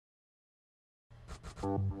The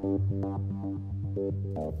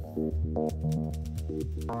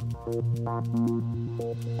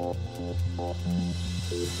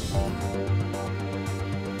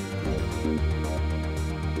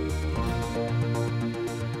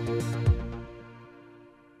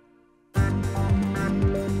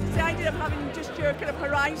idea of having just your kind of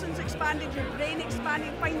horizons expanded, your brain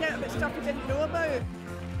expanding, finding out about stuff you didn't know about.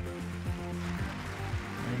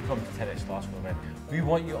 When you come to TEDxGlasgow event, we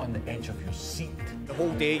want you on the edge of your seat. The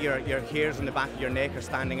whole day your hairs on the back of your neck are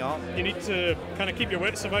standing up. You need to kind of keep your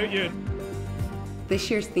wits about you. This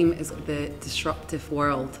year's theme is the disruptive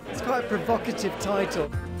world. It's quite a provocative title.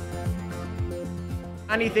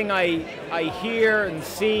 Anything I hear and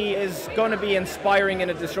see is going to be inspiring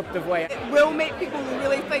in a disruptive way. It will make people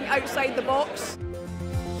really think outside the box.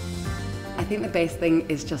 I think the best thing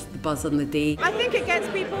is just the buzz on the day. I think it gets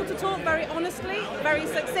people to talk very honestly, very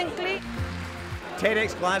succinctly.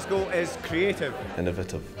 TEDxGlasgow is creative,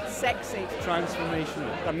 Innovative. Sexy.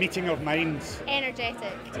 Transformational. A meeting of minds.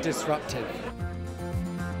 Energetic. Disruptive.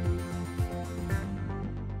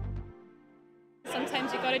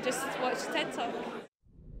 Sometimes you gotta just watch TED Talk.